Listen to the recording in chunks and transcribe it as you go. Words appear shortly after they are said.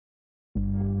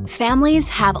Families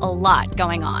have a lot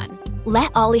going on.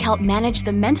 Let Ollie help manage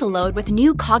the mental load with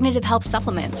new cognitive help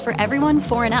supplements for everyone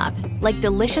 4 and up, like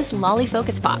delicious Lolly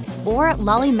Focus Pops or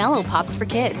Lolly Mellow Pops for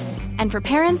kids. And for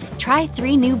parents, try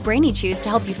 3 new Brainy Chews to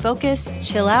help you focus,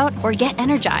 chill out, or get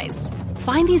energized.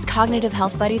 Find these cognitive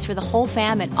health buddies for the whole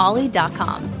fam at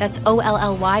ollie.com. That's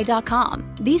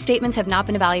OLLY.com. These statements have not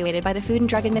been evaluated by the Food and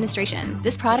Drug Administration.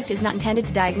 This product is not intended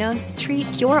to diagnose, treat,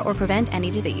 cure, or prevent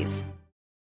any disease.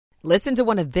 Listen to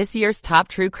one of this year's top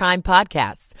true crime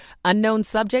podcasts. Unknown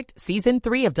Subject, Season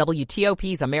 3 of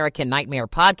WTOP's American Nightmare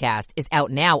podcast is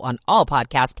out now on all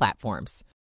podcast platforms.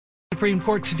 Supreme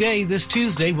Court today, this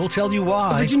Tuesday, will tell you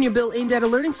why. A Virginia bill aimed at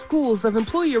alerting schools of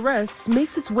employee arrests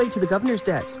makes its way to the governor's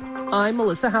desk. I'm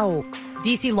Melissa Howell.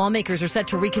 D.C. lawmakers are set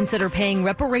to reconsider paying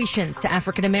reparations to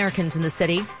African Americans in the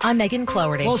city. I'm Megan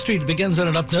Cloherty. Wall Street begins on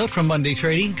an up note from Monday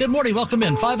trading. Good morning. Welcome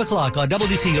in. 5 o'clock on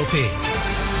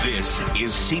WTOP. This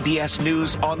is CBS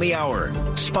News on the Hour,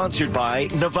 sponsored by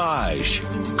Navage.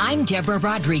 I'm Deborah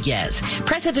Rodriguez.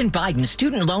 President Biden's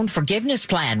student loan forgiveness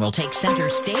plan will take center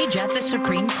stage at the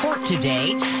Supreme Court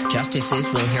today. Justices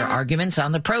will hear arguments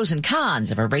on the pros and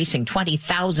cons of erasing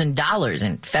 $20,000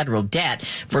 in federal debt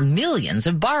for millions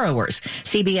of borrowers.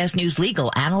 CBS News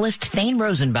legal analyst Thane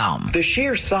Rosenbaum. The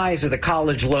sheer size of the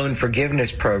college loan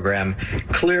forgiveness program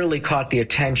clearly caught the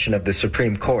attention of the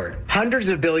Supreme Court. Hundreds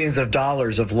of billions of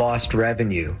dollars of lost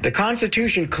revenue. The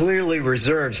Constitution clearly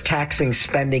reserves taxing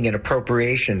spending and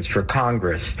appropriations for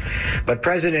Congress, but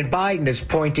President Biden is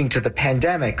pointing to the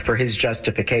pandemic for his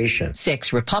justification.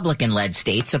 6 Republican-led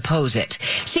states oppose it.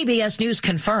 CBS News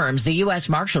confirms the U.S.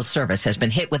 Marshals Service has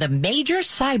been hit with a major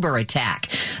cyber attack.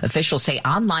 Officials say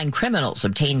online criminals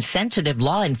obtained sensitive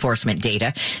law enforcement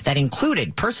data that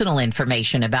included personal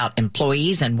information about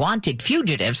employees and wanted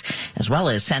fugitives, as well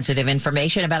as sensitive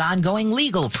information about ongoing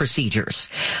legal procedures.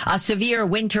 A severe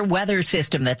winter weather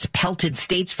system that's pelted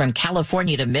states from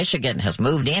California to Michigan has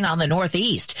moved in on the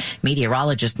Northeast.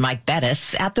 Meteorologist Mike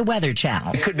Bettis at the Weather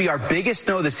Channel. It could be our biggest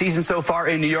snow of the season so far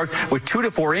in New York, with 2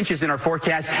 to 4 inches in our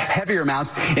forecast, heavier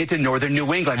amounts into northern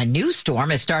New England. A new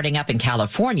storm is starting up in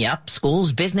California.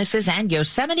 Schools, businesses, and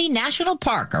Yosemite National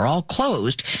Park are all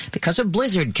closed because of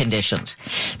blizzard conditions.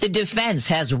 The defense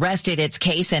has rested its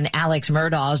case in Alex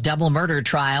Murdaugh's double murder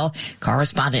trial.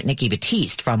 Correspondent Nikki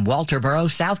Batiste from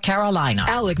Walterboro, South Carolina.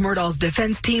 Alec Murdaugh's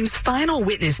defense team's final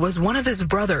witness was one of his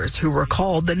brothers who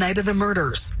recalled the night of the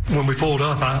murders. When we pulled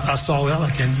up, I saw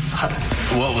Alec and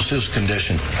What was his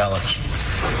condition, Alex?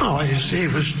 Oh, he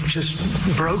was just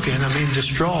broken.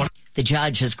 Distraught. The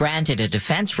judge has granted a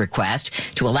defense request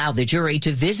to allow the jury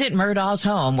to visit Murdaugh's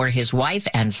home where his wife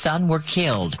and son were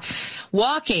killed.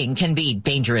 Walking can be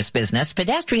dangerous business.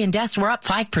 Pedestrian deaths were up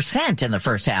 5% in the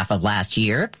first half of last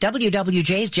year.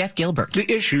 WWJ's Jeff Gilbert.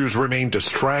 The issues remain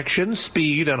distraction,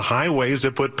 speed, and highways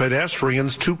that put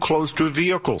pedestrians too close to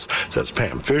vehicles, says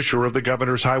Pam Fisher of the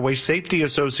Governor's Highway Safety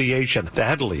Association.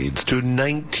 That leads to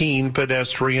 19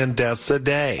 pedestrian deaths a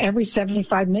day. Every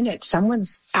 75 minutes,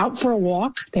 someone's out for a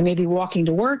walk. They may be walking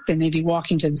to work, they may be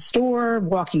walking to the store,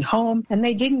 walking home, and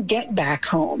they didn't get back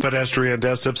home. Pedestrian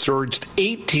deaths have surged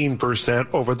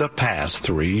 18% over the past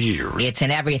 3 years. It's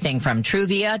in everything from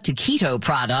Truvia to keto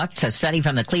products. A study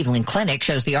from the Cleveland Clinic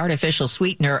shows the artificial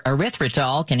sweetener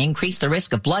erythritol can increase the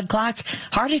risk of blood clots,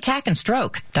 heart attack, and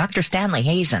stroke. Dr. Stanley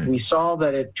Hazen. We saw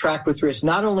that it tracked with risk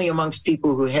not only amongst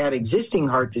people who had existing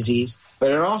heart disease, but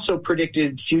it also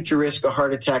predicted future risk of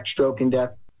heart attack, stroke, and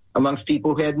death amongst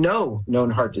people who had no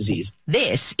known heart disease.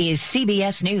 This is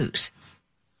CBS News.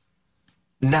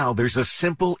 Now there's a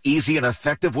simple, easy, and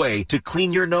effective way to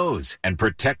clean your nose and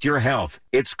protect your health.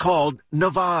 It's called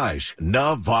Navage.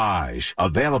 Navage.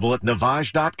 Available at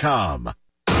Navage.com.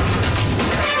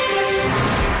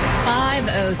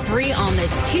 5:03 on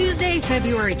this Tuesday,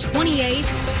 February 28th,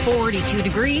 42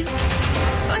 degrees.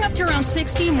 Going up to around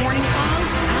 60, morning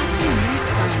clouds, afternoon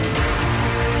sun.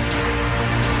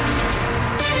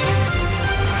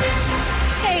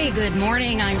 Hey, good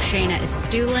morning. I'm Shayna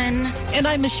Estulin. And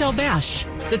I'm Michelle Bash.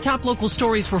 The top local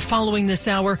stories we're following this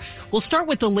hour. We'll start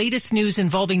with the latest news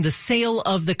involving the sale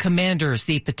of the Commanders,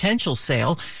 the potential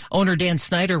sale. Owner Dan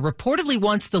Snyder reportedly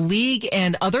wants the league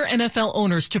and other NFL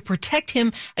owners to protect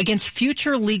him against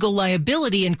future legal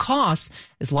liability and costs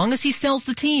as long as he sells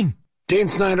the team. Dan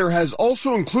Snyder has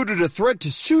also included a threat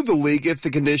to sue the league if the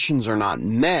conditions are not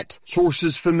met.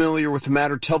 Sources familiar with the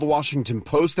matter tell the Washington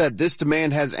Post that this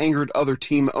demand has angered other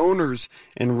team owners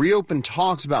and reopened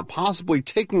talks about possibly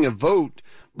taking a vote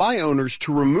by owners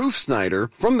to remove Snyder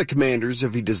from the Commanders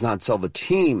if he does not sell the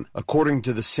team. According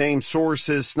to the same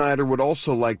sources, Snyder would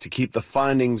also like to keep the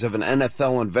findings of an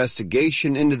NFL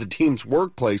investigation into the team's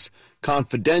workplace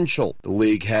confidential. The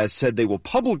league has said they will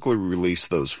publicly release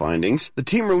those findings. The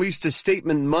team released a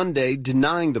statement Monday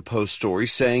denying the Post story,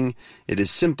 saying it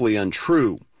is simply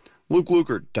untrue. Luke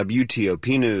Lukert,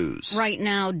 WTOP News. Right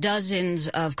now, dozens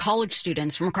of college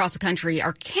students from across the country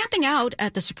are camping out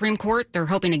at the Supreme Court. They're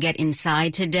hoping to get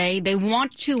inside today. They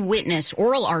want to witness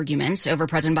oral arguments over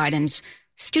President Biden's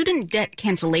student debt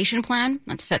cancellation plan.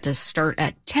 That's set to start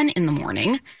at 10 in the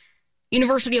morning.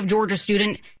 University of Georgia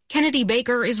student Kennedy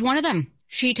Baker is one of them.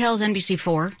 She tells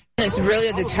NBC4. It's really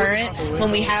a deterrent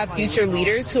when we have future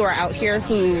leaders who are out here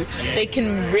who they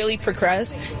can really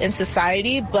progress in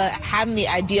society, but having the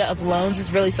idea of loans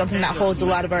is really something that holds a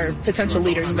lot of our potential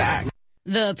leaders back.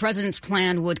 The president's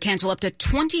plan would cancel up to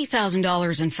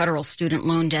 $20,000 in federal student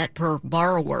loan debt per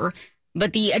borrower.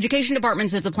 But the education department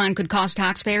says the plan could cost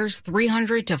taxpayers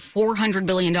 $300 to $400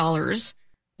 billion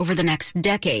over the next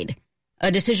decade.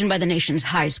 A decision by the nation's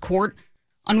highest court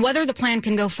on whether the plan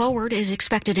can go forward is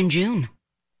expected in June.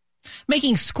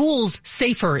 Making schools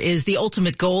safer is the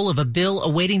ultimate goal of a bill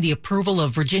awaiting the approval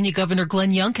of Virginia Governor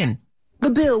Glenn Youngkin. The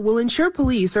bill will ensure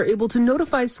police are able to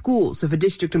notify schools if a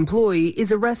district employee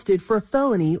is arrested for a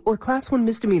felony or Class 1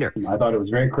 misdemeanor. I thought it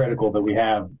was very critical that we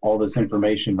have all this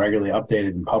information regularly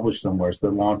updated and published somewhere so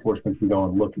that law enforcement can go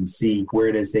and look and see where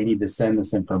it is they need to send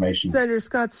this information. Senator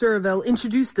Scott Suravel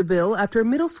introduced the bill after a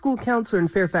middle school counselor in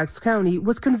Fairfax County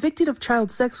was convicted of child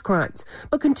sex crimes,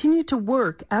 but continued to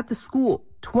work at the school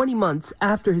 20 months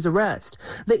after his arrest.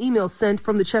 The email sent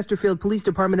from the Chesterfield Police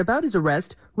Department about his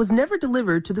arrest was never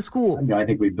delivered to the school. I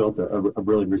think we built a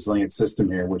really resilient system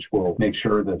here, which will make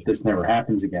sure that this never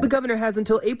happens again. The governor has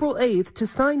until April 8th to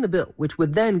sign the bill, which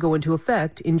would then go into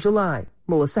effect in July.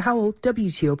 Melissa Howell,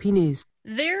 WTOP News.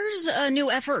 There's a new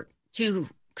effort to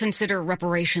consider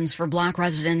reparations for Black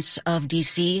residents of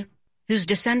D.C. whose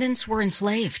descendants were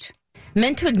enslaved.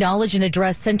 Meant to acknowledge and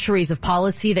address centuries of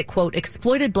policy that, quote,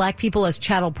 exploited Black people as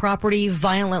chattel property,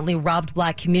 violently robbed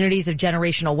Black communities of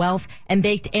generational wealth, and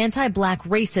baked anti-Black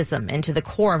racism into the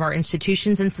core of our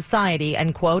institutions and society,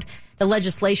 end quote. The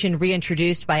legislation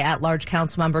reintroduced by at-large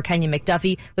Councilmember Kenya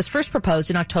McDuffie was first proposed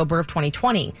in October of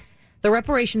 2020. The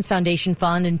Reparations Foundation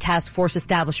Fund and Task Force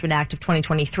Establishment Act of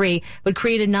 2023 would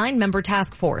create a 9-member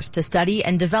task force to study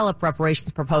and develop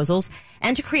reparations proposals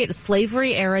and to create a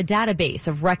slavery-era database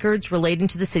of records relating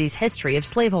to the city's history of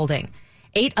slaveholding.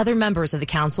 8 other members of the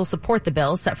council support the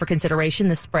bill set for consideration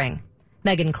this spring.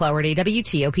 Megan Cloherty,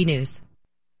 WTOP News.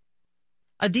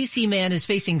 A D.C. man is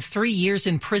facing 3 years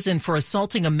in prison for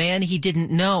assaulting a man he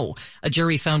didn't know. A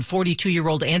jury found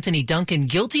 42-year-old Anthony Duncan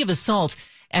guilty of assault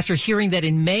after hearing that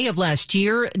in May of last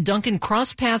year, Duncan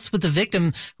crossed paths with the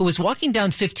victim who was walking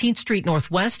down 15th Street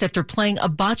Northwest after playing a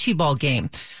bocce ball game.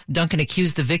 Duncan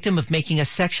accused the victim of making a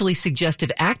sexually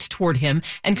suggestive act toward him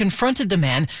and confronted the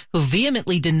man, who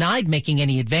vehemently denied making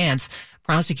any advance.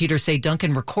 Prosecutors say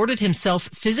Duncan recorded himself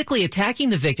physically attacking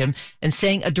the victim and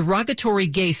saying a derogatory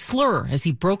gay slur as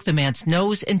he broke the man's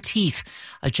nose and teeth.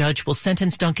 A judge will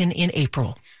sentence Duncan in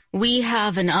April. We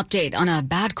have an update on a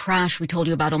bad crash we told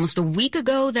you about almost a week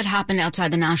ago that happened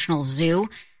outside the National Zoo.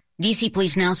 D.C.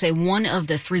 police now say one of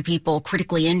the 3 people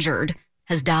critically injured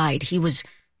has died. He was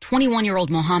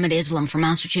 21-year-old Mohammed Islam from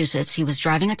Massachusetts. He was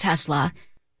driving a Tesla,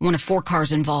 one of 4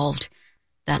 cars involved,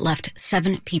 that left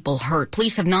 7 people hurt.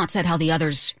 Police have not said how the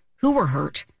others who were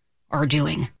hurt are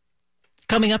doing.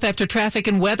 Coming up after traffic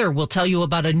and weather, we'll tell you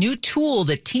about a new tool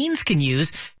that teens can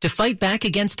use to fight back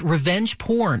against revenge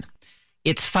porn.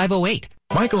 It's 5:08.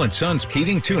 Michael & Son's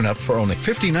heating tune-up for only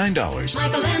 $59.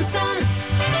 Michael & Son.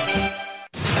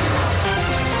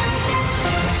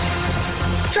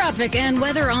 Traffic and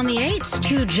weather on the 8s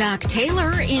to Jack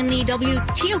Taylor in the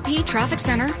WTOP Traffic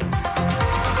Center.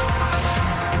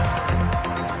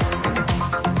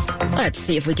 Let's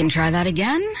see if we can try that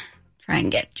again. Try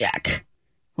and get Jack.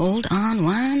 Hold on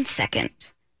 1 second.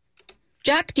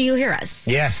 Jack, do you hear us?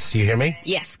 Yes, you hear me?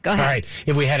 Yes, go ahead. All right.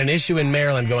 If we had an issue in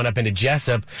Maryland going up into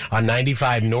Jessup on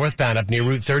 95 northbound up near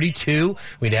Route 32,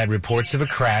 we'd had reports of a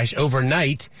crash.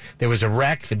 Overnight, there was a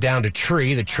wreck that downed a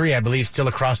tree. The tree, I believe, still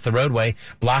across the roadway,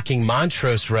 blocking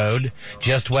Montrose Road,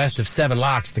 just west of 7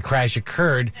 Locks. The crash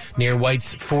occurred near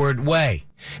White's Ford Way.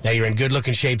 Now you're in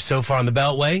good-looking shape so far on the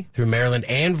Beltway through Maryland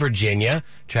and Virginia.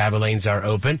 Travel lanes are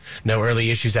open. No early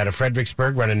issues out of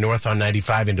Fredericksburg, running north on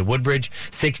 95 into Woodbridge.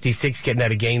 66 getting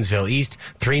out of Gainesville East.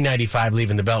 395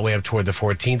 leaving the Beltway up toward the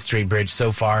 14th Street Bridge.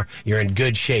 So far, you're in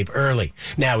good shape early.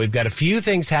 Now, we've got a few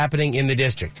things happening in the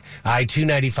district.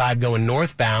 I-295 going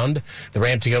northbound. The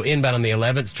ramp to go inbound on the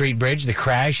 11th Street Bridge. The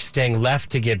crash staying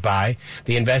left to get by.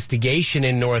 The investigation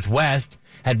in Northwest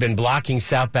had been blocking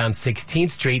southbound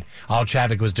 16th Street. All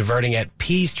traffic was diverting at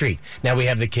P Street. Now we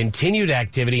have the continued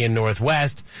activity in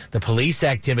Northwest, the police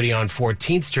activity on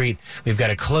 14th Street. We've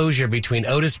got a closure between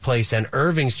Otis Place and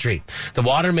Irving Street. The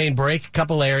water main break, a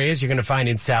couple areas you're going to find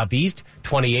in Southeast.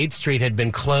 28th Street had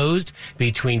been closed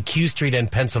between Q Street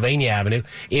and Pennsylvania Avenue.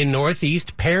 In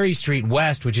Northeast, Perry Street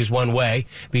West, which is one way,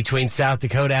 between South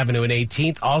Dakota Avenue and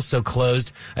 18th, also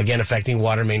closed, again affecting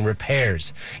water main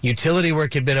repairs. Utility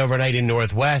work had been overnight in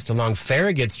Northwest along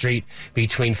Farragut Street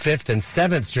between 5th and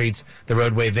 7th Streets. The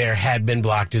roadway there had been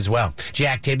blocked as well.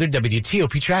 Jack Taylor,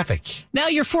 WTOP Traffic. Now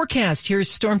your forecast. Here's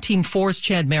Storm Team 4's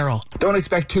Chad Merrill. Don't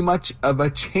expect too much of a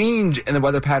change in the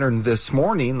weather pattern this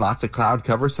morning. Lots of cloud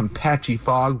cover, some patchy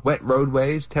fog, wet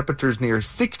roadways, temperatures near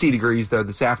 60 degrees though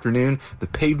this afternoon. The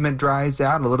pavement dries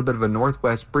out, a little bit of a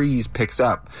northwest breeze picks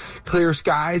up. Clear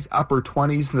skies, upper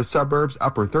 20s in the suburbs,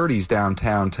 upper 30s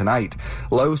downtown tonight.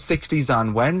 Low 60s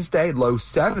on Wednesday, low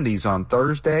 70s on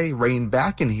Thursday, rain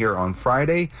back in here on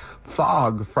Friday.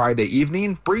 Fog Friday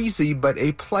evening, breezy but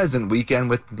a pleasant weekend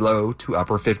with low to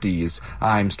upper 50s.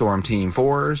 I'm Storm Team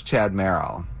 4's Chad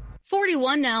Merrill.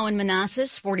 41 now in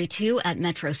Manassas, 42 at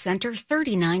Metro Center,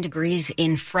 39 degrees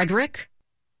in Frederick.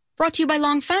 Brought to you by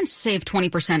Long Fence. Save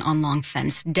 20% on Long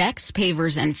Fence decks,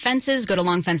 pavers, and fences. Go to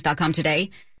longfence.com today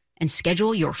and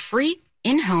schedule your free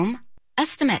in-home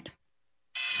estimate.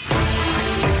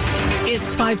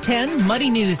 It's 5:10, Muddy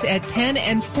News at 10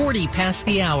 and 40 past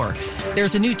the hour.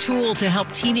 There's a new tool to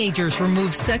help teenagers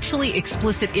remove sexually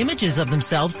explicit images of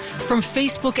themselves from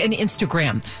Facebook and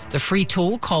Instagram. The free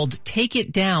tool called Take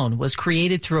It Down was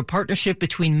created through a partnership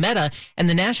between Meta and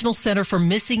the National Center for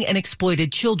Missing and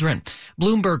Exploited Children.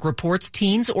 Bloomberg reports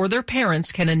teens or their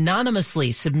parents can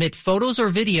anonymously submit photos or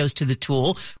videos to the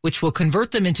tool, which will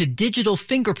convert them into digital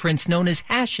fingerprints known as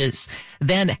hashes.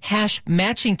 Then hash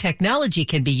matching technology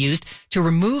can be used to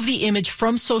remove the image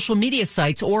from social media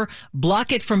sites or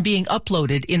block it from being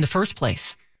uploaded in the first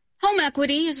place. Home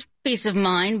equity is peace of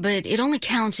mind, but it only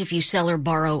counts if you sell or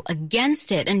borrow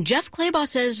against it. And Jeff Claybaugh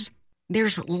says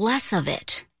there's less of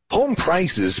it. Home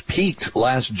prices peaked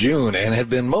last June and have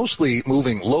been mostly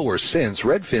moving lower since.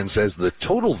 Redfin says the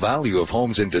total value of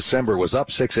homes in December was up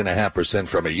 6.5%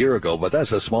 from a year ago, but that's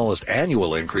the smallest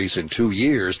annual increase in 2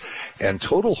 years. And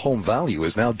total home value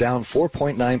is now down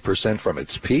 4.9% from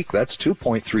its peak. That's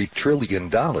 $2.3 trillion.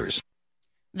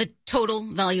 The total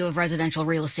value of residential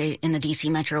real estate in the D.C.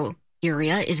 metro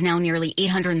area is now nearly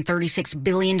 $836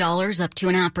 billion, up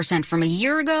 2.5% from a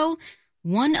year ago.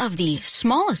 One of the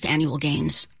smallest annual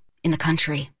gains in the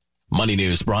country. Money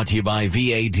News brought to you by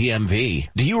VA DMV.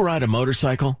 Do you ride a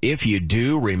motorcycle? If you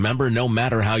do, remember, no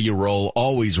matter how you roll,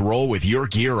 always roll with your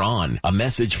gear on. A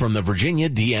message from the Virginia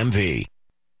DMV.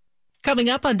 Coming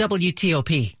up on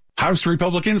WTOP. House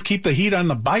Republicans keep the heat on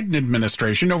the Biden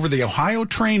administration over the Ohio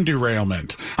train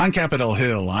derailment. On Capitol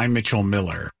Hill, I'm Mitchell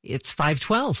Miller. It's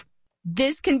 5:12.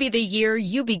 This can be the year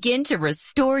you begin to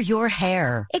restore your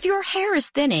hair. If your hair is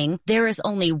thinning, there is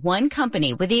only one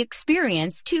company with the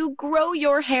experience to grow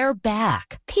your hair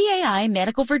back. PAI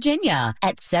Medical Virginia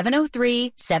at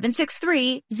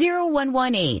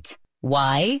 703-763-0118.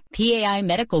 Why? PAI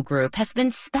Medical Group has been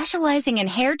specializing in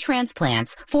hair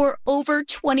transplants for over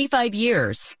 25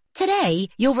 years. Today,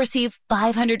 you'll receive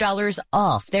 $500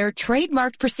 off their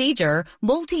trademarked procedure,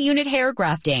 multi-unit hair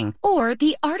grafting, or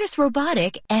the ARTIS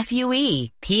Robotic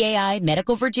FUE. PAI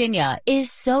Medical Virginia is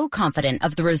so confident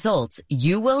of the results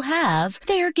you will have,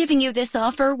 they're giving you this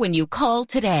offer when you call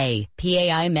today.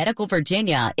 PAI Medical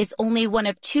Virginia is only one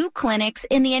of 2 clinics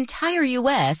in the entire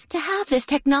U.S. to have this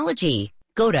technology.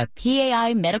 Go to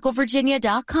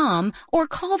PAIMedicalVirginia.com or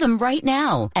call them right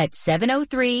now at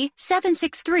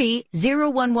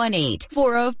 703-763-0118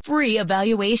 for a free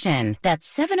evaluation. That's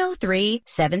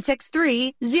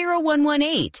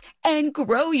 703-763-0118 and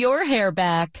grow your hair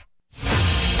back.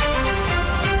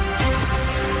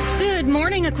 Good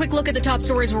morning. A quick look at the top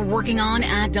stories we're working on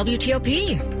at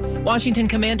WTOP. Washington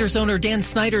Commanders owner Dan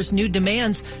Snyder's new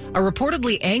demands are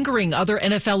reportedly angering other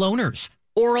NFL owners.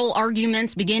 Oral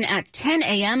arguments begin at 10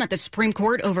 a.m. at the Supreme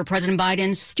Court over President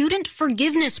Biden's student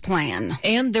forgiveness plan.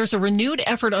 And there's a renewed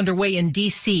effort underway in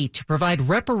D.C. to provide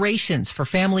reparations for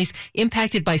families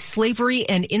impacted by slavery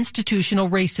and institutional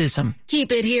racism.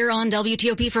 Keep it here on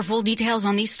WTOP for full details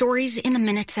on these stories in the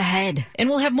minutes ahead. And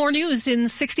we'll have more news in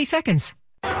 60 seconds.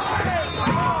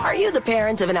 Are you the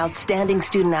parent of an outstanding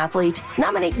student athlete?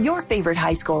 Nominate your favorite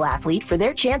high school athlete for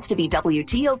their chance to be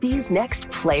WTOP's next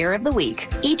Player of the Week.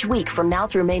 Each week from now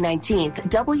through May 19th,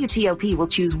 WTOP will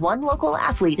choose one local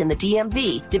athlete in the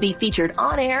DMV to be featured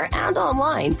on air and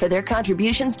online for their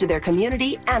contributions to their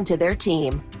community and to their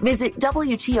team. Visit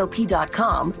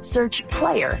WTOP.com, search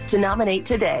Player to nominate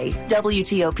today.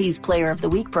 WTOP's Player of the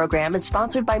Week program is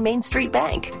sponsored by Main Street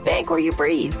Bank. Bank where you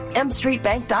breathe.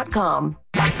 mstreetbank.com.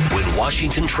 When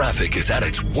Washington traffic is at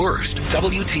its worst,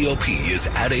 WTOP is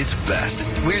at its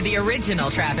best. We're the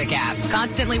original traffic app,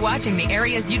 constantly watching the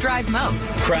areas you drive most.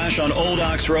 Crash on Old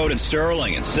Ox Road in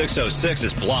Sterling and 606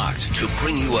 is blocked. To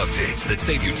bring you updates that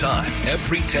save you time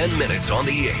every 10 minutes on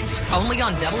the 8s. Only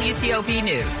on WTOP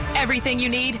News. Everything you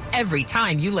need, every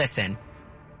time you listen.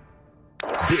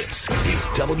 This is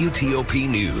WTOP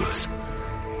News.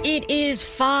 It is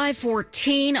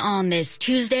 5:14 on this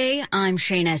Tuesday. I'm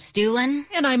Shayna Stulin.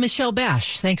 And I'm Michelle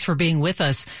Bash. Thanks for being with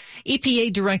us.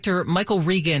 EPA Director Michael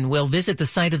Regan will visit the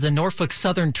site of the Norfolk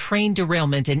Southern train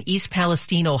derailment in East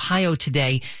Palestine, Ohio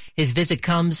today. His visit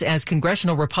comes as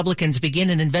congressional Republicans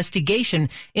begin an investigation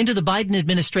into the Biden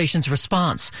administration's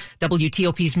response.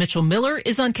 WTOP's Mitchell Miller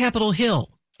is on Capitol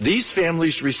Hill. These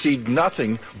families received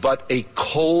nothing but a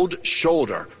cold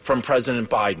shoulder from President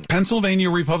Biden. Pennsylvania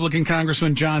Republican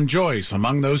Congressman John Joyce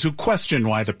among those who question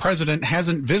why the president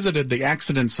hasn't visited the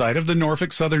accident site of the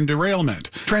Norfolk Southern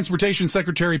derailment. Transportation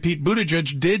Secretary Pete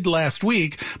Buttigieg did last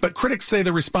week, but critics say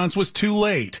the response was too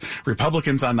late.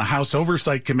 Republicans on the House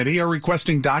Oversight Committee are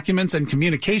requesting documents and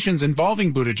communications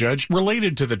involving Buttigieg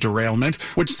related to the derailment,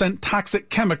 which sent toxic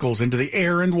chemicals into the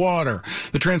air and water.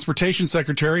 The Transportation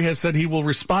Secretary has said he will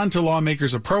respond to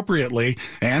lawmakers appropriately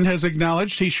and has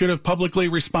acknowledged he should have publicly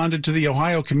responded to the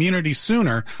Ohio community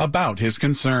sooner about his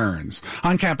concerns.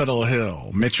 On Capitol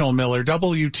Hill, Mitchell Miller,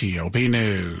 WTOP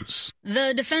News.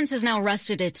 The defense has now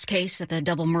rested its case at the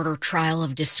double murder trial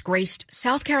of disgraced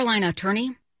South Carolina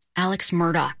attorney Alex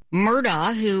Murdaugh.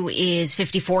 Murdaugh, who is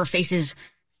 54, faces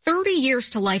 30 years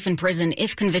to life in prison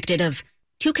if convicted of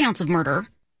 2 counts of murder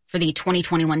for the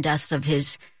 2021 deaths of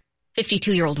his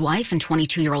 52-year-old wife and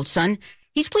 22-year-old son.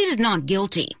 He's pleaded not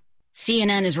guilty.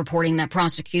 CNN is reporting that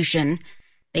prosecution,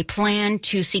 they plan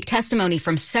to seek testimony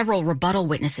from several rebuttal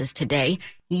witnesses today.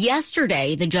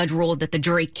 Yesterday, the judge ruled that the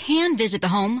jury can visit the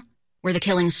home where the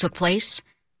killings took place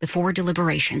before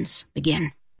deliberations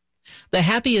begin. The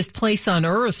happiest place on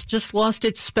earth just lost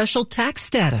its special tax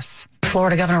status.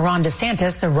 Florida Governor Ron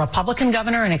DeSantis, the Republican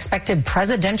governor and expected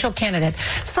presidential candidate,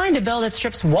 signed a bill that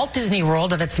strips Walt Disney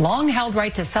World of its long-held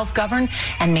right to self-govern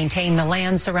and maintain the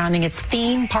land surrounding its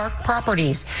theme park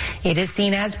properties. It is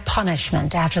seen as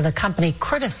punishment after the company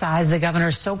criticized the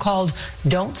governor's so-called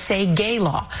Don't Say Gay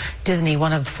law. Disney,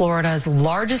 one of Florida's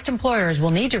largest employers,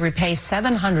 will need to repay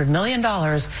 $700 million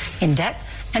in debt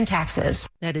and taxes.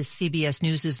 That is CBS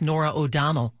News' Nora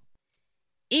O'Donnell.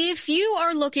 If you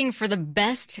are looking for the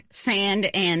best sand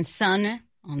and sun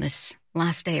on this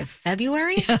last day of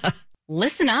February,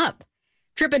 listen up.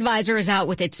 TripAdvisor is out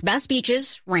with its best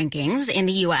beaches rankings in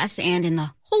the U.S. and in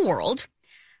the whole world.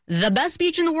 The best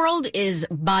beach in the world is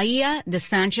Bahia de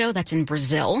Sancho, that's in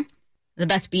Brazil. The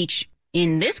best beach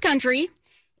in this country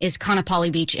is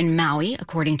Kaanapali Beach in Maui,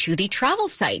 according to the travel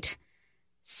site.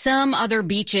 Some other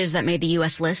beaches that made the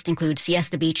U.S. list include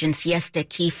Siesta Beach in Siesta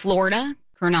Key, Florida,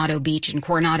 Coronado Beach in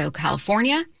Coronado,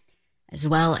 California, as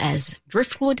well as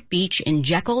Driftwood Beach in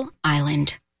Jekyll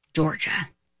Island, Georgia.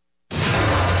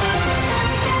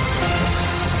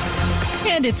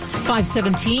 And it's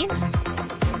 5:17.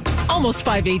 Almost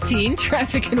 5:18.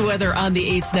 Traffic and weather on the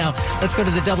 8s now. Let's go to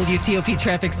the WTOP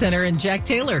Traffic Center and Jack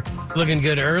Taylor. Looking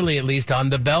good early, at least on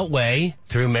the Beltway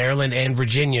through Maryland and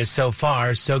Virginia. So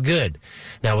far, so good.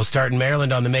 Now we'll start in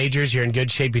Maryland on the majors. You're in good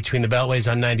shape between the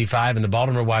Beltways on 95 and the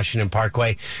Baltimore-Washington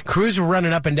Parkway. Crews were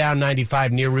running up and down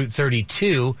 95 near Route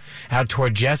 32 out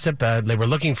toward Jessup. They were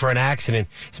looking for an accident.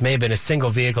 This may have been a single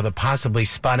vehicle that possibly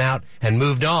spun out and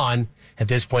moved on. At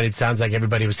this point, it sounds like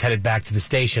everybody was headed back to the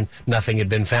station. Nothing had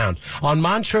been found. On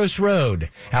Montrose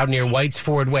Road, out near White's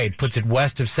Ford Way, it puts it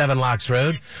west of Seven Locks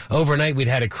Road. Overnight, we'd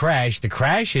had a crash. The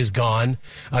crash is gone.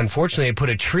 Unfortunately, it put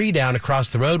a tree down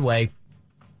across the roadway.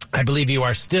 I believe you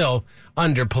are still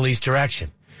under police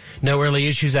direction. No early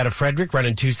issues out of Frederick,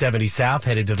 running 270 south,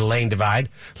 headed to the Lane Divide.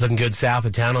 Looking good south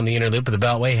of town on the inner loop of the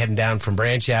Beltway, heading down from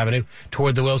Branch Avenue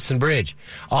toward the Wilson Bridge.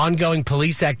 Ongoing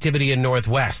police activity in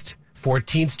Northwest.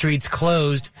 14th Street's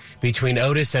closed between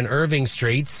Otis and Irving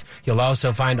Streets. You'll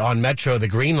also find on Metro the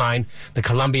Green Line. The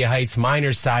Columbia Heights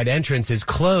Miners side entrance is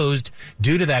closed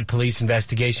due to that police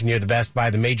investigation near the Best Buy.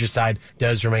 The major side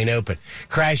does remain open.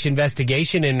 Crash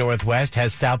investigation in Northwest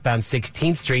has southbound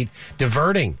 16th Street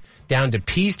diverting down to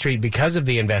P Street because of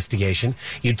the investigation.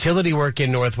 Utility work in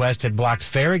Northwest had blocked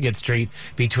Farragut Street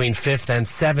between 5th and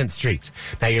 7th Streets.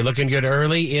 Now you're looking good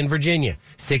early in Virginia.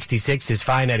 66 is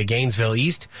fine out of Gainesville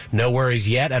East. No worries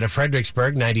yet out of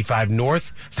Fredericksburg. 95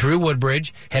 north through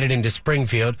Woodbridge, headed into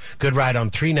Springfield. Good ride on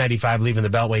 395 leaving the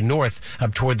Beltway north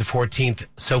up toward the 14th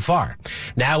so far.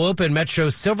 Now open Metro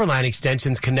Silverline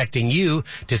extensions connecting you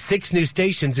to 6 new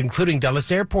stations, including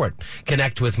Dulles Airport.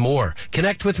 Connect with more.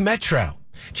 Connect with Metro.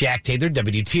 Jack Taylor,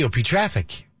 WTOP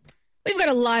Traffic. We've got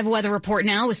a live weather report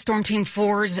now with Storm Team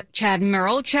 4's Chad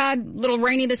Merrill. Chad, little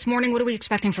rainy this morning. What are we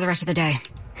expecting for the rest of the day?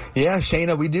 Yeah,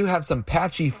 Shayna, we do have some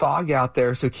patchy fog out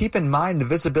there, so keep in mind the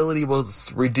visibility will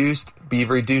be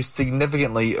reduced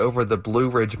significantly over the Blue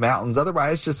Ridge Mountains.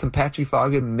 Otherwise, just some patchy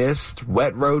fog and mist,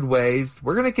 wet roadways.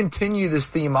 We're going to continue this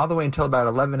theme all the way until about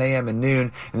 11 a.m. and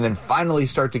noon, and then finally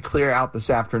start to clear out this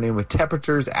afternoon with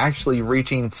temperatures actually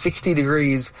reaching 60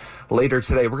 degrees later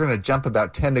today. We're going to jump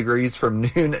about 10 degrees from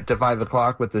noon to 5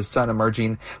 o'clock with the sun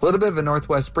emerging. A little bit of a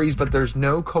northwest breeze, but there's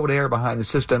no cold air behind the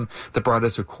system that brought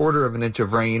us 1/4 of an inch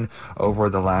of rain over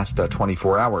the last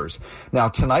 24 hours. Now,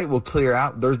 tonight will clear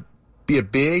out. There's be a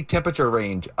big temperature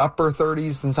range, upper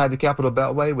 30s inside the Capital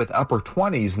Beltway with upper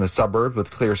 20s in the suburbs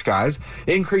with clear skies.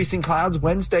 Increasing clouds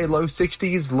Wednesday, low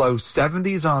 60s, low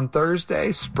 70s on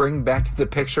Thursday. Spring back to the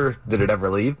picture. Did it ever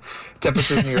leave?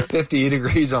 Temperatures near 50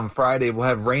 degrees on Friday. We'll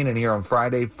have rain in here on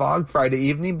Friday, fog Friday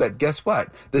evening, but guess what?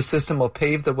 This system will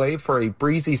pave the way for a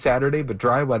breezy Saturday but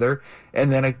dry weather,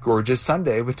 and then a gorgeous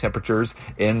Sunday with temperatures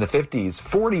in the 50s.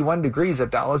 41 degrees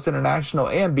at Dallas International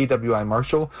and BWI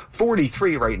Marshall.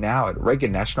 43 right now at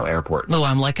Reagan National Airport. Oh,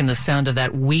 I'm liking the sound of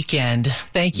that weekend.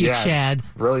 Thank you, Chad.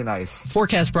 Really nice.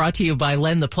 Forecast brought to you by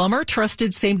Len the Plumber.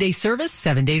 Trusted same-day service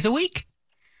 7 days a week.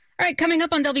 All right, coming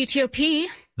up on WTOP.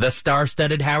 The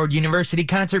star-studded Howard University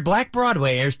concert Black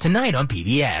Broadway airs tonight on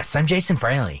PBS. I'm Jason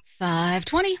Fraley.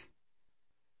 5:20.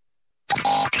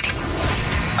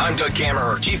 I'm Doug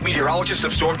Kammerer, Chief Meteorologist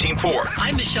of Storm Team 4.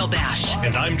 I'm Michelle Bash.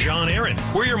 And I'm John Aaron.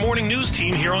 We're your morning news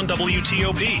team here on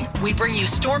WTOP. We bring you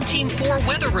Storm Team 4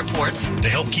 weather reports to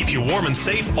help keep you warm and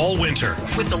safe all winter.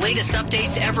 with the latest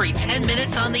updates every 10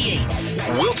 minutes on the 8s.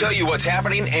 We'll tell you what's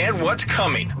happening and what's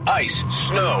coming. Ice,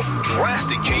 snow,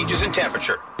 drastic changes in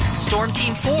temperature. Storm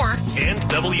Team 4 and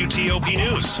WTOP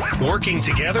News, working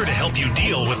together to help you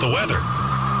deal with the weather.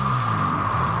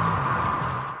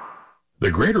 The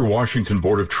Greater Washington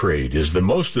Board of Trade is the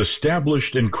most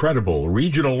established and credible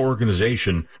regional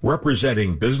organization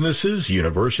representing businesses,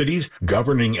 universities,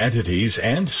 governing entities,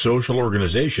 and social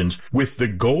organizations with the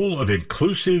goal of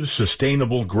inclusive,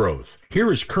 sustainable growth.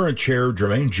 Here is current Chair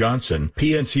Jermaine Johnson,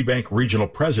 PNC Bank Regional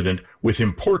President, with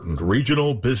important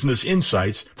regional business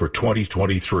insights for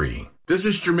 2023. This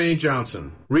is Jermaine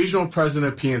Johnson, Regional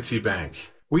President of PNC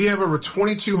Bank. We have over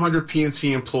 2,200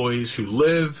 PNC employees who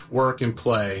live, work, and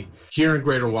play here in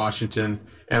Greater Washington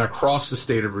and across the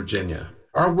state of Virginia.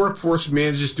 Our workforce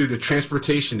manages through the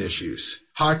transportation issues,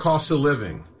 high cost of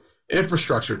living,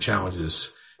 infrastructure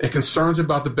challenges, and concerns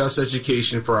about the best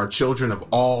education for our children of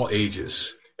all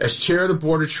ages. As chair of the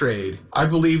Board of Trade, I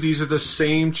believe these are the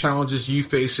same challenges you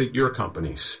face at your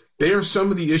companies. They are some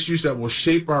of the issues that will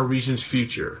shape our region's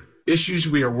future, issues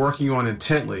we are working on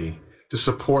intently to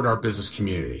support our business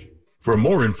community. For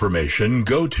more information,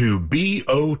 go to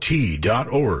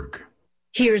BOT.org.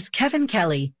 Here's Kevin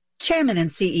Kelly, Chairman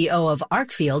and CEO of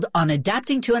Arkfield, on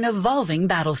adapting to an evolving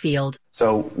battlefield.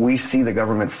 So we see the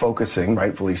government focusing,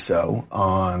 rightfully so,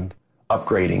 on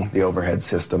upgrading the overhead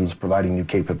systems, providing new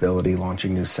capability,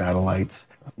 launching new satellites.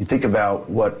 You think about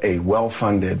what a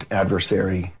well-funded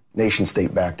adversary,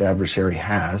 nation-state-backed adversary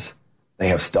has. They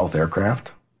have stealth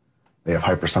aircraft. They have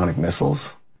hypersonic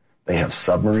missiles. They have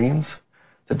submarines.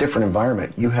 It's a different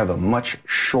environment. You have a much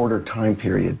shorter time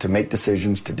period to make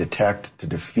decisions, to detect, to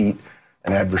defeat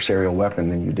an adversarial weapon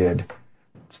than you did.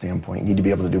 Standpoint, you need to be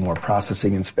able to do more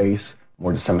processing in space,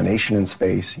 more dissemination in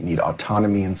space. You need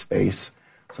autonomy in space.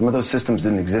 Some of those systems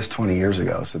didn't exist 20 years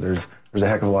ago, so there's a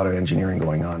heck of a lot of engineering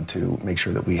going on to make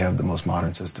sure that we have the most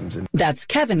modern systems. That's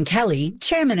Kevin Kelly,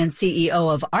 Chairman and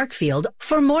CEO of Arkfield.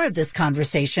 For more of this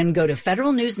conversation, go to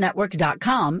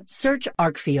federalnewsnetwork.com, search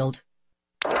Arkfield.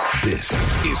 This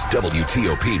is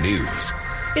WTOP News.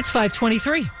 It's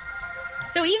 5:23.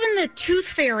 So even the tooth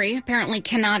fairy apparently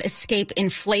cannot escape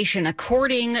inflation,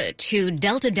 according to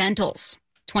Delta Dental's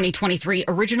 2023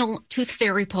 original tooth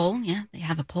fairy poll. Yeah, they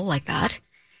have a poll like that.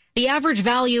 The average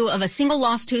value of a single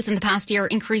lost tooth in the past year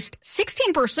increased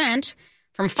 16%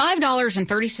 from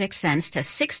 $5.36 to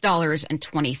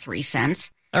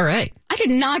 $6.23. All right. I did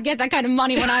not get that kind of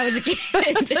money when I was a kid.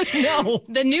 No.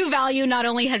 The new value not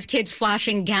only has kids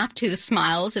flashing gap tooth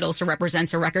smiles, it also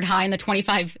represents a record high in the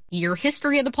 25-year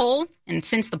history of the poll. And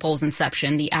since the poll's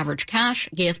inception, the average cash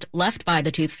gift left by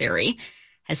the tooth fairy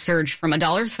has surged from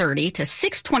 $1.30 to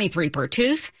 $6.23 per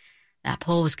tooth. That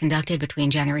poll was conducted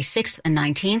between January 6th and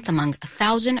 19th among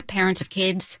 1,000 parents of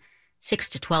kids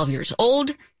 6 to 12 years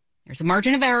old. There's a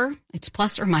margin of error. It's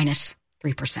plus or minus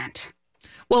 3%.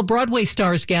 Well, Broadway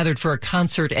stars gathered for a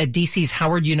concert at D.C.'s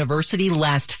Howard University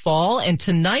last fall, and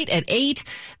tonight at 8,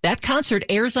 that concert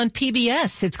airs on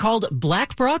PBS. It's called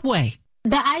Black Broadway.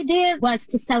 The idea was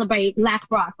to celebrate Black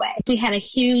Broadway. We had a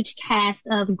huge cast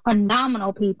of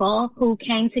phenomenal people who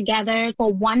came together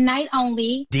for one night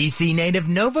only. DC native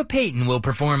Nova Payton will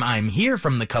perform I'm Here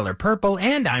from The Color Purple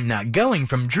and I'm Not Going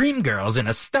from Dreamgirls in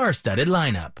a star-studded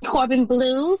lineup. Corbin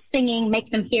Bleu singing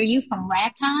Make Them Hear You from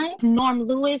Ragtime. Norm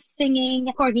Lewis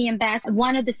singing Porgy and Bess.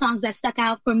 One of the songs that stuck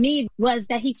out for me was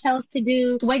that he chose to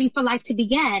do Waiting for Life to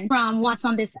Begin from Once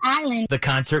on This Island. The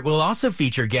concert will also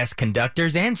feature guest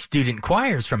conductors and student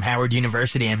choirs from Howard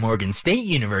University and Morgan State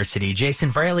University.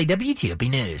 Jason Fraley, WTOP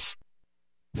News.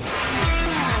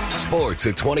 Sports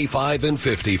at 25 and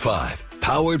 55.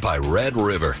 Powered by Red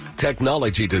River.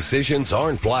 Technology decisions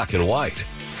aren't black and white.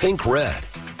 Think red.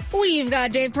 We've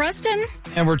got Dave Preston.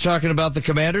 And we're talking about the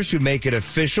Commanders who make it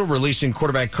official, releasing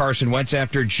quarterback Carson Wentz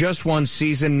after just one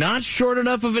season. Not short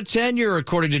enough of a tenure,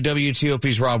 according to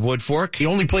WTOP's Rob Woodfork. He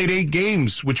only played 8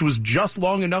 games, which was just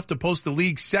long enough to post the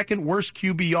league's second worst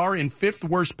QBR and 5th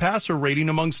worst passer rating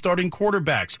among starting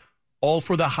quarterbacks, all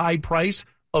for the high price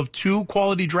of 2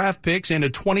 quality draft picks and a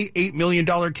 $28 million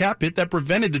cap hit that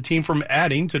prevented the team from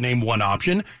adding, to name one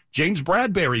option, James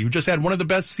Bradbury, who just had one of the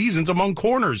best seasons among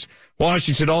corners.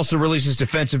 Washington also releases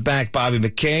defensive back Bobby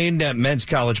McCain. Men's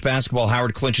college basketball,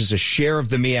 Howard clinches a share of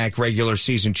the MEAC regular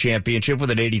season championship with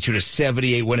an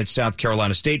 82-78 win at South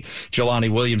Carolina State.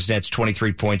 Jelani Williams nets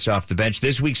 23 points off the bench.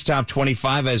 This week's top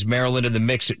 25 has Maryland in the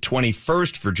mix at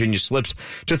 21st. Virginia slips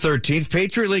to 13th.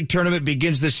 Patriot League tournament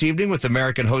begins this evening with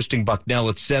American hosting Bucknell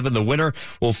at 7. The winner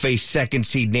will face second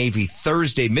seed Navy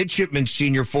Thursday. Midshipman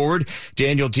senior forward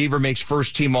Daniel Deaver makes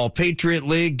first team All-Patriot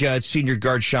League. Senior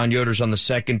guard Sean Yoder's on the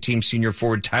second team. Senior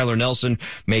forward Tyler Nelson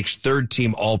makes third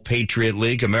team All-Patriot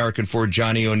League. American forward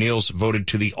Johnny O'Neill's voted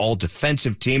to the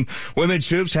All-Defensive team. Women's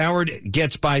hoops, Howard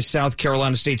gets by South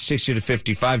Carolina State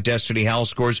 60-55. Destiny Howell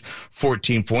scores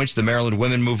 14 points. The Maryland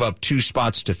women move up 2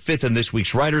 spots to 5th in this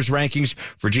week's Writers' Rankings.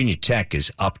 Virginia Tech is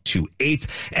up to 8th.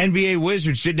 NBA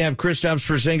Wizards didn't have Kristaps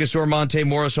Porzingis or Monte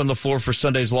Morris on the floor for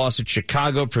Sunday's loss at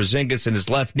Chicago. Porzingis in his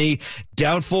left knee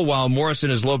doubtful, while Morris in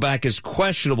his low back is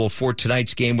questionable for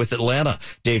tonight's game with Atlanta.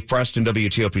 Dave Preston,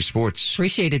 WTOP Sports.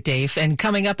 Appreciate it, Dave. And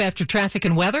coming up after traffic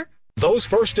and weather? Those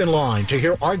first in line to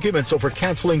hear arguments over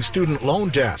canceling student loan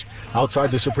debt.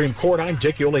 Outside the Supreme Court, I'm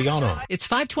Dick Iuliano. It's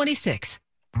 5:26.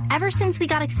 Ever since we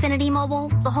got Xfinity Mobile,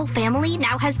 the whole family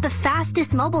now has the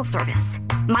fastest mobile service.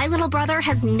 My little brother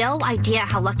has no idea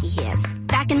how lucky he is.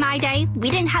 Back in my day, we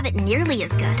didn't have it nearly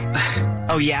as good.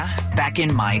 Oh yeah? Back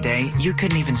in my day, you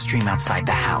couldn't even stream outside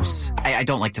the house. I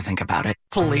don't like to think about it.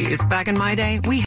 Please, back in my day, we